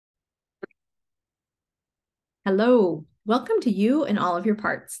Hello, welcome to You and All of Your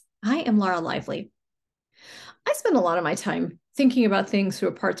Parts. I am Laura Lively. I spend a lot of my time thinking about things through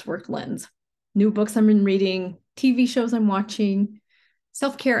a parts work lens. New books I'm reading, TV shows I'm watching,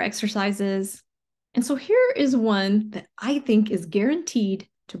 self-care exercises. And so here is one that I think is guaranteed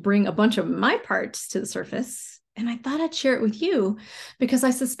to bring a bunch of my parts to the surface. And I thought I'd share it with you because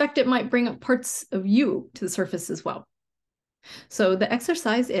I suspect it might bring up parts of you to the surface as well. So the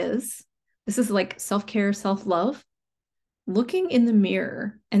exercise is, this is like self-care, self-love, looking in the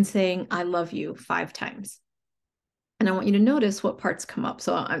mirror and saying, I love you 5 times. And I want you to notice what parts come up.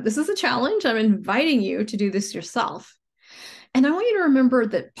 So this is a challenge. I'm inviting you to do this yourself. And I want you to remember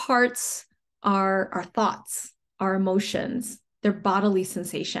that parts are our thoughts, our emotions, their bodily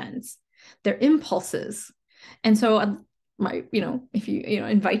sensations, their impulses. And so if you,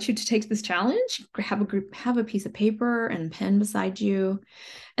 invite you to take this challenge, have a piece of paper and pen beside you.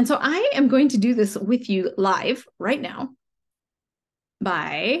 And so I am going to do this with you live right now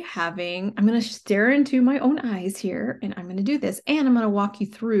I'm going to stare into my own eyes here and I'm going to do this. And I'm going to walk you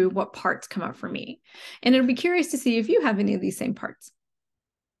through what parts come up for me. And it'll be curious to see if you have any of these same parts.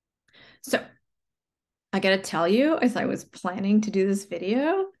 So I got to tell you, as I was planning to do this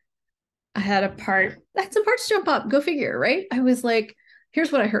video, I had some parts jump up, go figure, right? I was like,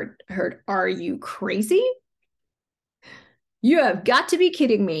 here's what I heard. Are you crazy? You have got to be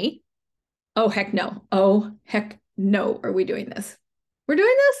kidding me. Oh, heck no. Oh, heck no. Are we doing this? We're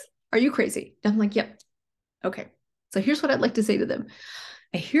doing this? Are you crazy? I'm like, yep. Okay. So here's what I'd like to say to them.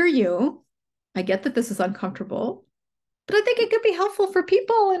 I hear you. I get that this is uncomfortable, but I think it could be helpful for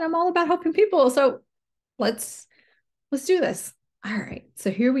people and I'm all about helping people. So let's do this. All right. So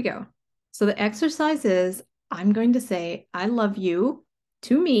here we go. So the exercise is I'm going to say, I love you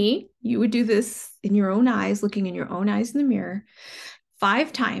to me. You would do this in your own eyes, looking in your own eyes in the mirror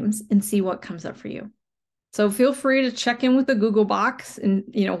 5 times and see what comes up for you. So feel free to check in with the Google box and,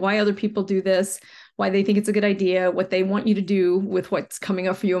 why other people do this, why they think it's a good idea, what they want you to do with what's coming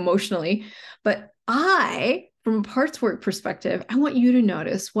up for you emotionally. But from a parts work perspective, I want you to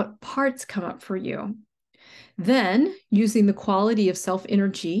notice what parts come up for you. Then, using the quality of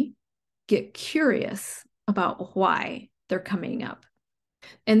self-energy, get curious about why they're coming up.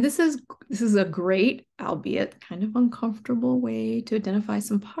 And this is a great, albeit kind of uncomfortable way to identify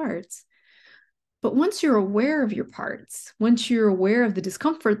some parts. But once you're aware of your parts, once you're aware of the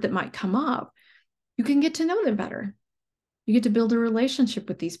discomfort that might come up, you can get to know them better. You get to build a relationship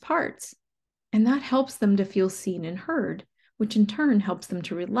with these parts. And that helps them to feel seen and heard, which in turn helps them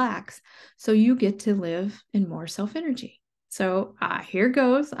to relax. So you get to live in more self-energy. So here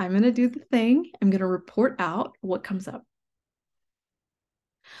goes. I'm going to do the thing. I'm going to report out what comes up.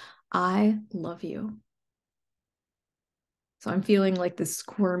 I love you. So I'm feeling like this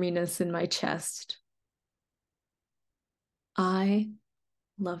squirminess in my chest. I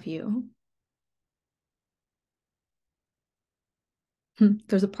love you.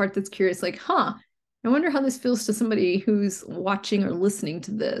 There's a part that's curious, like, I wonder how this feels to somebody who's watching or listening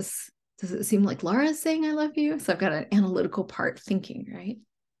to this. Does it seem like Laura's saying I love you? So I've got an analytical part thinking, right?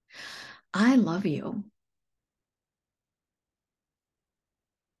 I love you.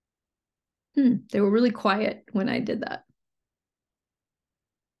 They were really quiet when I did that.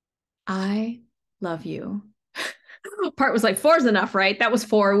 I love you. Part was like, 4's enough, right? That was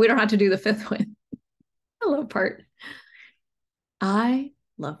 4. We don't have to do the 5th one. I love part. I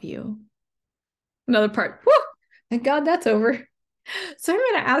love you. Another part. Whew, thank God that's over. So I'm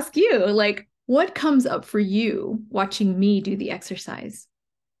going to ask you, like, what comes up for you watching me do the exercise?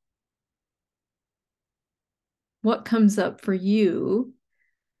 What comes up for you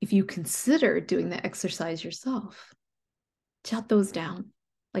if you consider doing the exercise yourself? Jot those down.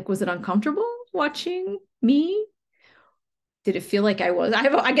 Like, was it uncomfortable watching me? Did it feel like I was?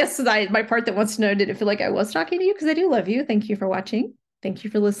 I guess my part that wants to know, did it feel like I was talking to you? Because I do love you. Thank you for watching. Thank you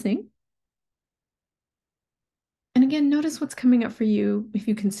for listening. And again, notice what's coming up for you if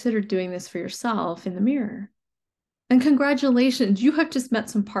you consider doing this for yourself in the mirror. And congratulations, you have just met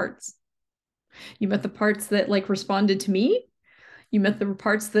some parts. You met the parts that like responded to me. You met the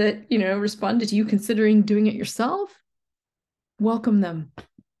parts that, responded to you considering doing it yourself. Welcome them.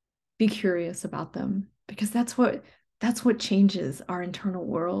 Be curious about them because that's what changes our internal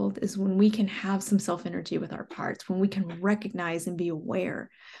world is when we can have some self-energy with our parts, when we can recognize and be aware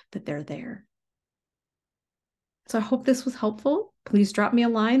that they're there. So I hope this was helpful. Please drop me a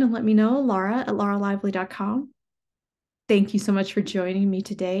line and let me know, Laura@lauralively.com. Thank you so much for joining me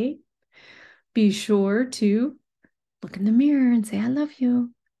today. Be sure to look in the mirror and say, I love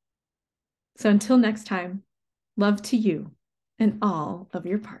you. So until next time, love to you and all of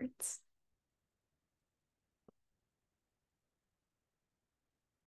your parts.